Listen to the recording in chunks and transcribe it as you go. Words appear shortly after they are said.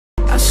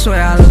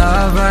swear I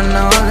love her,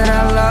 know that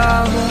I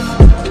love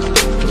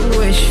her. The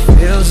way she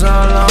feels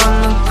all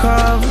on the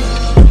cover,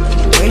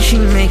 the way she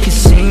make it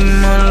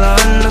seem all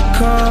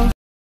undercover.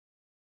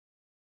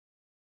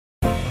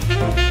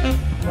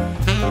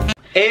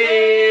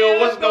 Hey,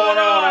 what's going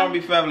on,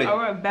 R&B family?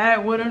 Alright,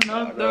 back with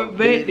another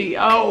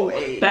video.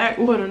 Back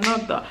with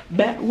another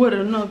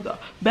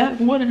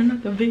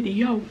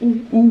video.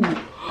 Ooh, ooh.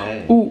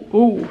 Hey. Ooh,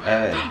 ooh.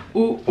 Hey.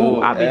 Ooh,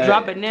 ooh. I'll be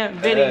dropping them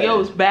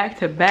videos back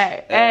to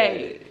back.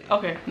 Hey.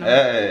 Okay, no.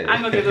 Hey. I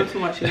ain't gonna give them too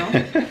much, you know?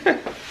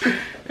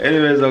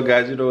 Anyways, though,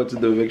 guys, you know what to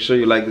do. Make sure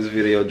you like this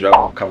video,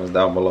 drop comments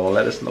down below, and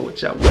let us know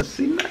what y'all want to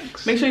see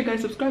next. Make sure you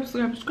guys subscribe.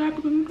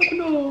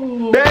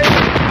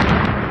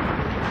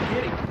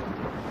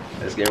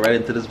 Let's get right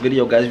into this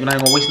video, guys. We're not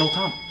gonna waste no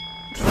time.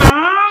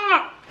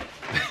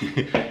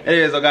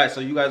 Anyways, though, guys,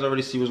 so you guys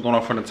already see what's going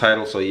on from the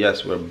title. So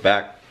yes, we're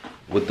back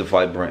with the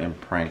vibrating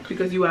prank.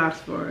 Because you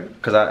asked for it.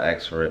 Because I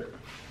asked for it.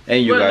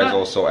 And you guys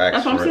also asked for it.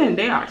 That's what I'm saying,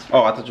 they asked for it.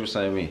 Oh, I thought you were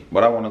saying me.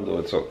 But I want to do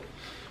it too.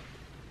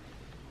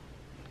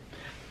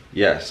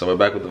 Yeah, so we're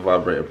back with the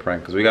vibrating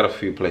prank. Because we got a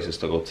few places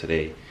to go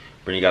today.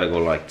 Brittany got to go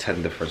to like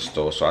 10 different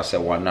stores. So I said,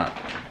 why not?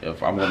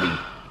 If I'm going to be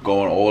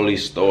going to all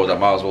these stores, I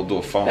might as well do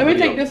a phone video. Let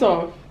me take this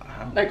off.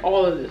 Like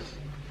all of this.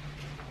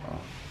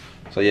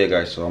 So yeah,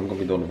 guys, so I'm gonna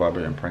be doing the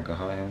vibrating prank on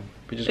her, and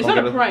we just it's not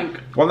a prank.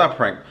 Well, not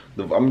prank.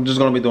 I'm just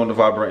gonna be doing the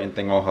vibrating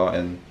thing on her,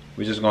 and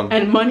we're just gonna.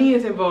 And money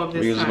is involved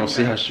this time. We're just gonna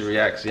see how she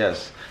reacts.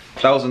 Yes,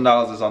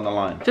 $1,000 is on the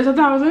line. Just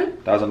 $1,000?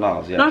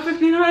 $1,000, yeah. Not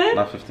 1,500?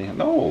 Not 1,500.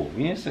 No,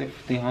 we didn't say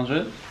 1,500.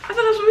 I thought that's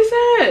what we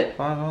said.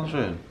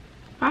 500.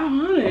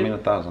 500. I mean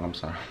 1,000. I'm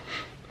sorry.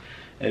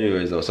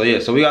 Anyways, though, so yeah,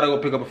 so we gotta go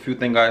pick up a few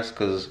things, guys,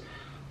 cause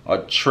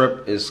our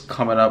trip is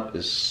coming up,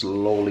 is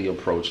slowly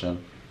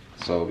approaching.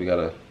 So we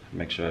gotta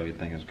make sure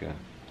everything is good.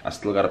 I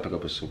still gotta pick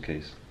up a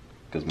suitcase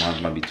because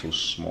mine might be too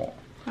small.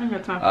 I ain't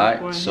got time for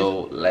Alright,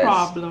 so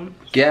let's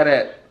get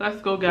it.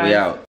 Let's go, guys. We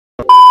out.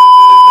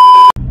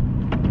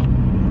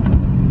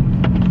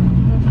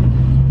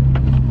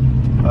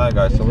 Alright,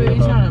 guys, so we're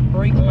trying to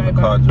break my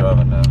car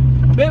driving now.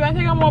 Babe, I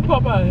think I want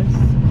Popeyes.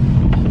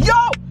 Yo!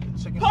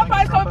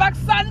 Popeyes coming back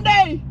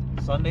Sunday!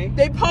 Sunday?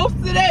 They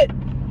posted it!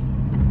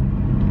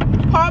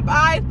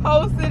 Popeyes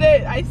posted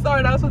it. I saw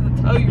it. I was supposed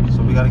to tell you.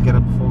 So we gotta get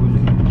it before we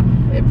leave.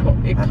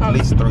 It At comes.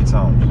 least 3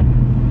 times.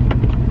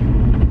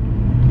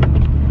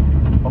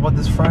 What about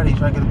this Friday? You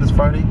trying to get it this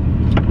Friday?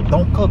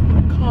 Don't cook.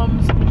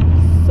 Comes,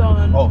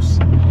 son. Oh.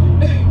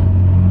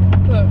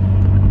 Look.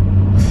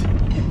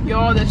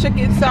 Yo, the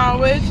chicken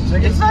sandwich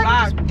is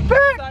back.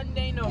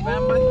 Sunday,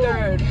 November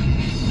 3rd.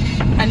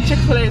 And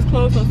Chick-fil-A is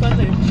closed on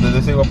Sunday. Did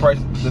they say what price?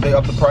 Did they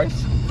up the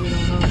price? We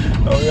don't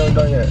know. Oh, we haven't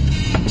done yet.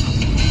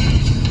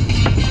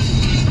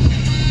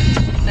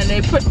 And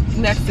they put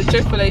next to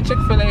Chick-fil-A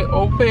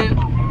open,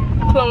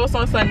 closed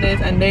on Sundays,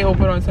 and they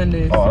open on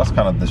Sundays. Oh, that's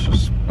kind of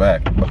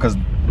disrespect because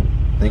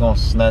they're gonna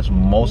snatch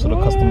most of the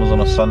customers on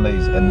the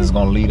Sundays and it's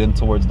gonna lead in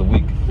towards the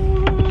week.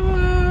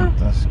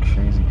 That's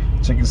crazy.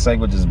 Chicken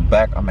sandwich is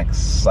back. I'm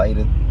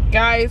excited.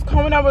 Guys,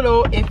 comment down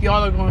below if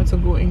y'all are going to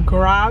go and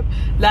grab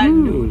that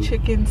new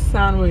chicken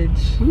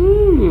sandwich.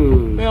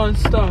 Rayon,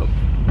 stop.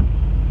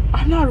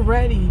 I'm not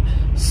ready.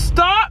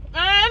 Stop,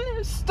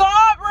 man.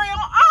 Stop, Rayon.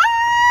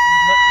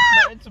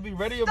 Nothing to be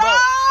ready about.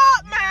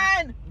 Stop,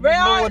 man! Rayon,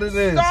 you know what it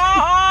is.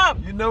 Stop!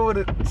 You know what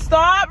it is.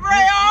 Stop,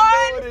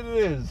 Rayon! You know what it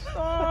is.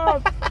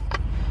 Stop!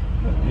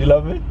 You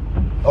love it?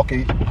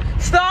 Okay.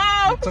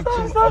 Stop!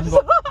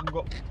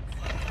 Stop!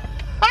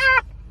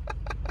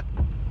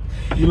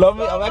 You love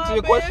me? I'm asking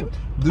you a question.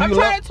 I'm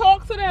trying to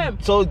talk to them.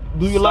 So,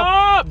 do you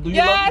stop. love? Do you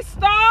yes,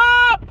 love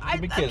stop!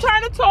 I'm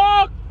trying to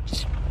talk.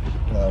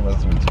 Nah, I'm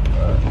messing with you.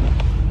 All right.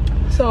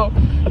 So,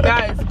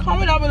 guys,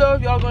 comment down below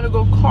if y'all gonna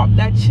go cop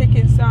that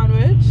chicken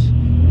sandwich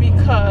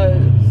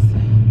because,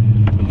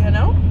 you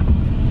know,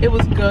 it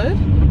was good.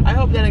 I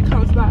hope that it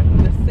comes back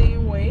the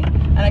same way,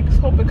 and I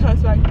hope it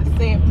comes back the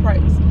same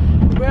price.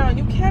 Rayon,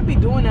 you can't be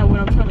doing that when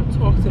I'm trying to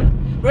talk to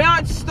them.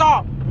 Rayon,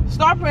 stop!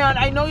 Stop, Rayon.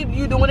 I know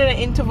you're doing it in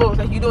intervals,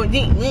 like you're doing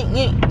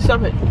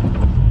stop it.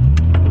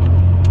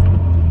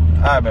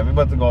 Alright, man, we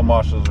about to go on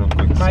Marshalls real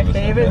quick. My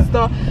favorite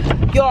store.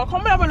 Yo,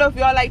 comment down below if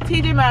y'all like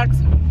TJ Maxx,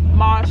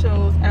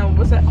 Marshalls, and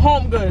what's that?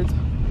 Home Goods.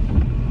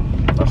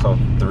 That's our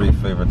 3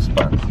 favorite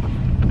spots.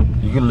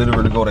 You can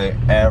literally go there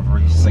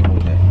every single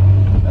day,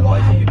 and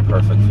life will be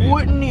perfect for you.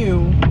 Wouldn't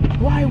you?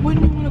 Why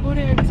wouldn't you want to go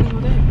there every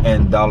single day?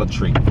 And Dollar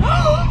Tree.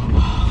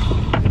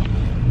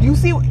 You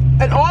see,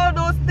 and all of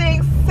those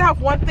things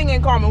have one thing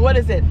in common. What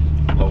is it?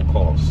 Low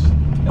cost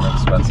and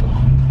expensive.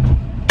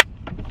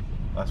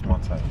 That's my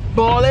type.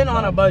 Balling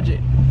on a budget.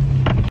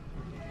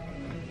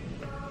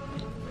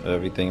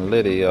 Everything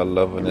litty, I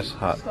love when it's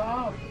hot.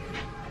 Stop.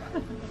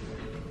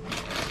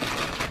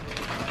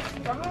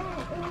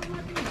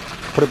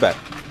 Put it back.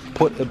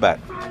 Put it back.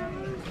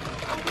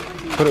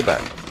 Put it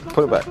back.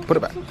 Put it back. Put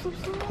it back.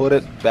 Put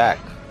it back.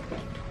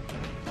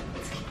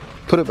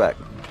 Put it back.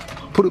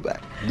 Put it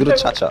back. Do the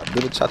cha-cha. Do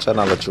the cha-cha and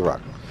I'll let you rock.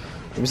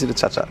 Let me see the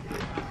cha-cha.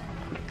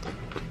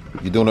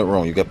 You're doing it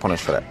wrong. You get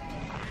punished for that.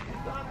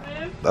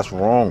 That's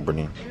wrong,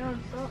 Britney.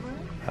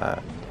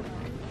 Alright.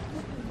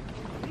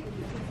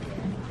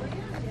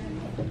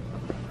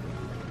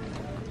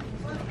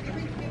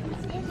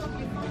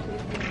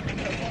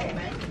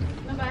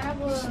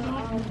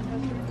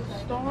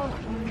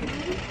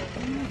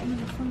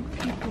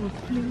 people,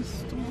 please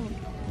stop.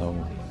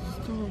 No.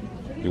 Stop.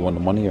 You want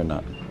the money or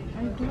not?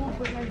 I don't,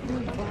 but like,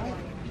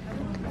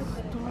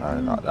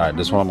 All right.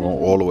 This one I'm going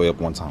all the way up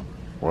one time.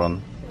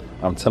 One.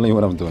 I'm telling you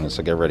what I'm doing.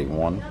 So get ready.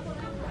 1,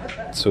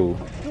 2,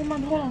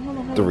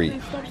 3.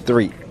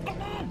 3.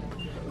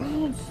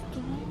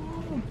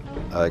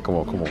 All right, come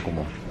on.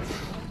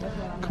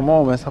 Come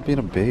on, man. Stop being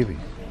a baby.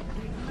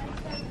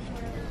 I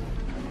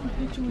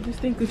hit you with this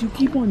thing because you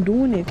keep on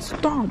doing it.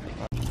 Stop.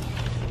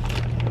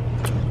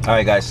 All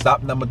right, guys.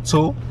 Stop number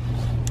 2.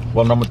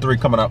 Well, number 3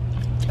 coming up.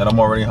 And I'm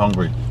already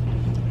hungry.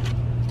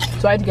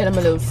 So I had to get him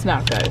a little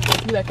snack, guys.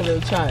 He's like a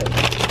little child.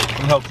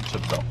 Some healthy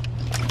chips, though.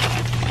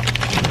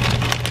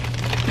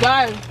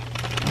 Guys,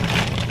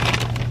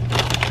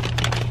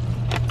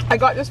 I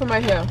got this for my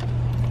hair.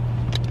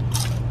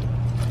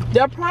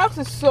 Their products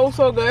is so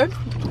good,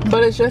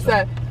 but it's just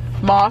that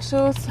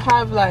Marshalls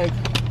have like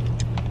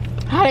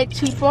had it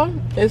cheaper.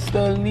 It's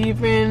the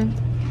leave-in.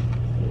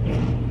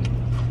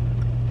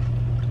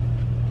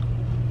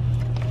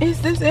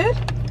 Is this it?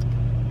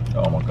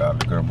 Oh my God,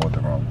 the girl bought the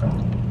wrong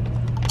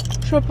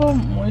thing. Triple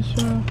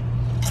moisture.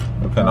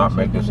 You cannot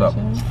make this up.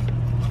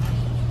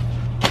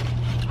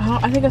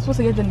 I think I'm supposed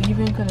to get the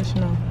leave-in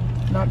conditioner,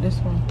 not this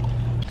one.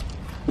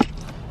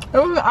 It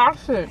was an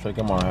accident. Shake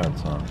my head,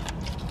 son.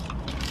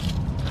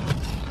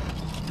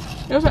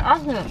 It was an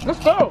accident. Let's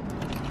go.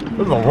 This is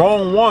the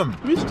wrong one.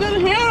 We still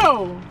here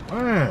though.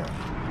 Man.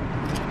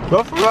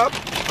 Buff it up.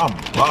 I'm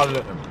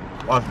bothering him.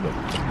 Watch this.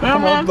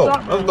 Come on, let's go.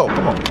 Let's go.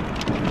 Come on.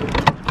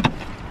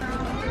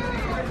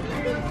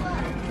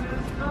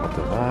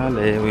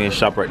 We in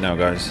shop right now,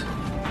 guys.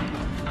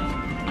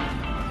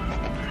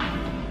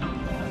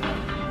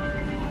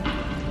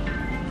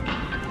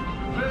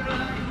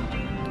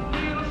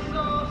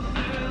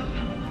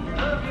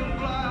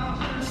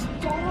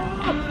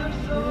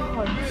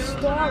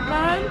 Stop,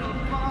 man.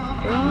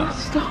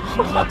 Stop.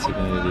 I'm not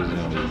taking it easy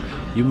on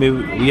you.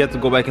 We had to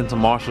go back into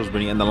Marshall's,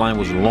 Britney, and the line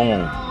was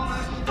long.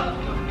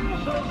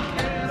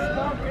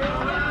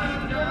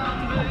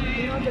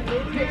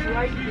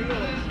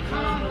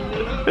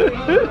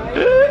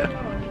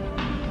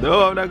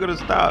 No, I'm not gonna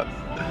stop.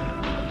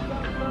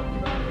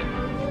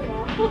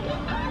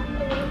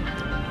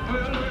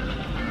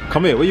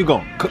 Come here, where you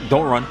going?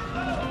 Don't run.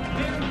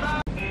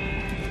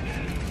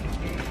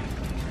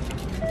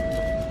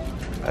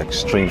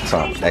 Extreme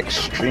time.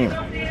 Extreme.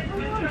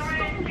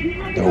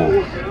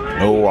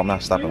 No, I'm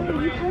not stopping,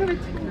 Britney.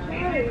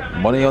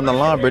 Money on the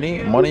line,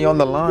 Britney. Money on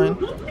the line.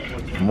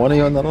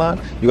 Money on the line.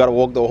 You gotta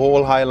walk the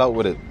whole aisle out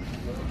with it.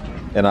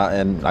 And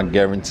I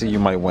guarantee you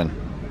might win.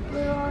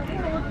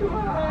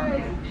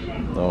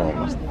 No,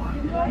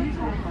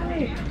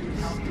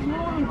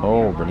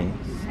 oh, Britney.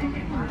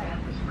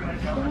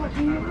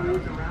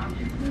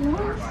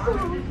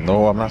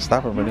 No, I'm not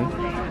stopping, Britney.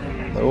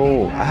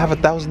 No, I have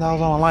 $1,000 on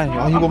the line.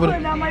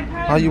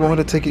 How you want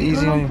me to take it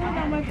easy on you?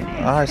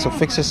 All right, so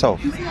fix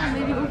yourself.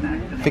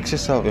 Fix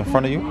yourself in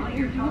front of you.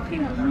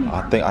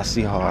 I think I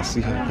see her. I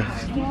see her.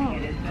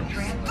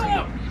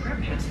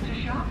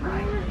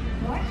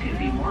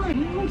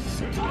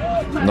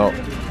 No,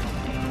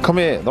 come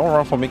here. Don't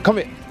run from me. Come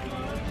here,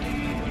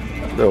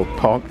 little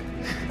punk.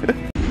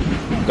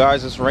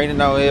 Guys, it's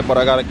raining out here, but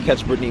I gotta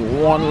catch Britney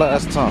one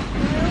last time.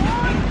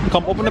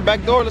 Come open the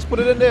back door. Let's put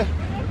it in there.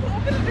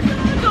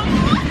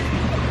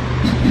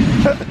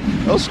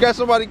 Don't scratch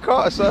somebody's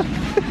car, son.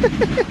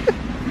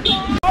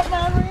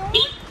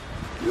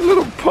 You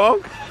little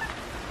punk.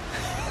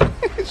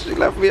 She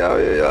left me out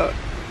here, y'all.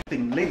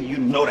 Lady, you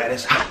know that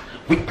it's hot.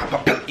 We pop a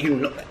pill, you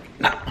know that.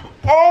 Nah.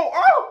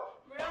 Oh!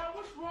 Man,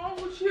 what's wrong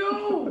with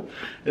you?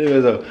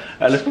 Anyways,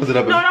 let's put it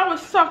up. No, that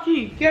was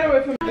sucky. Get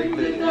away from me.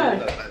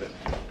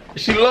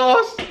 She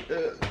lost.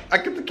 I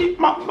get to keep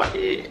my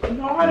money.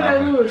 No, how did I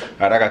lose?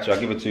 Alright, I got you. I'll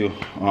give it to you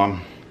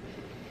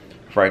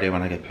Friday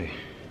when I get paid.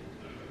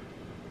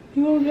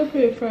 You gonna get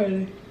paid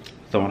Friday?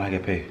 So when I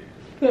get paid?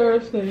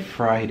 Thursday.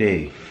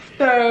 Friday.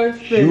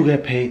 Thursday. You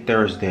get paid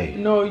Thursday.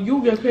 No,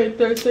 you get paid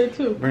Thursday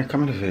too. Brent,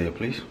 come in the video,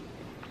 please.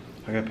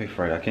 I got paid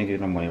Friday. I can't get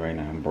no money right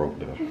now. I'm broke,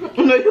 though.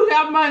 No, you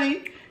have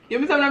money.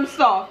 Give me some of them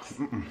socks.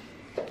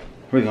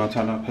 We're gonna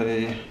turn up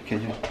pay.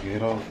 Can you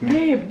get off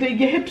me? Babe,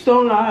 your hips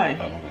don't lie.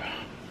 Oh my God.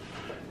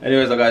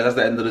 Anyways, guys, that's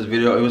the end of this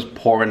video. It was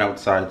pouring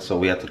outside, so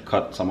we had to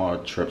cut some of our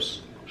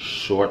trips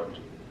short.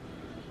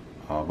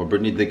 But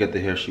Britney did get the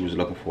hair she was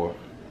looking for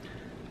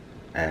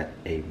at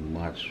a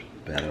much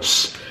better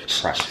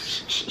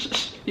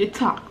price. You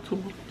talk too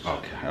much.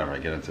 Okay,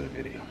 alright, get into the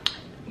video.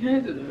 Get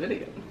into the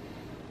video.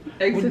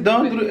 We're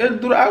done. Do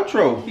the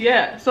outro.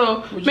 Yeah,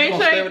 so make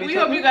sure we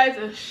hope you guys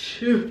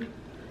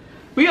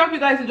we hope you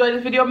guys enjoyed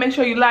this video. Make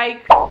sure you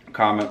like,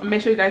 comment,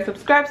 make sure you guys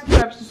subscribe,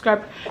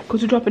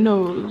 because we're dropping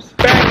those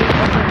very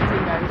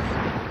good guys.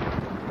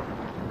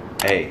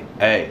 Hey,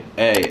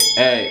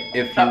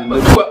 if you're new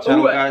to the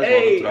channel, guys,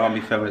 welcome to the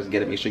Army family. Let's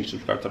get it. Make sure you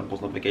subscribe to the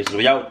post notifications.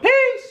 We out.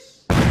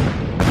 Peace.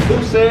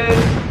 Deuces.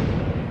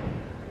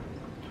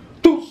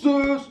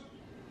 Deuces.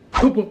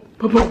 Boom, boom,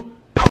 boom, boom.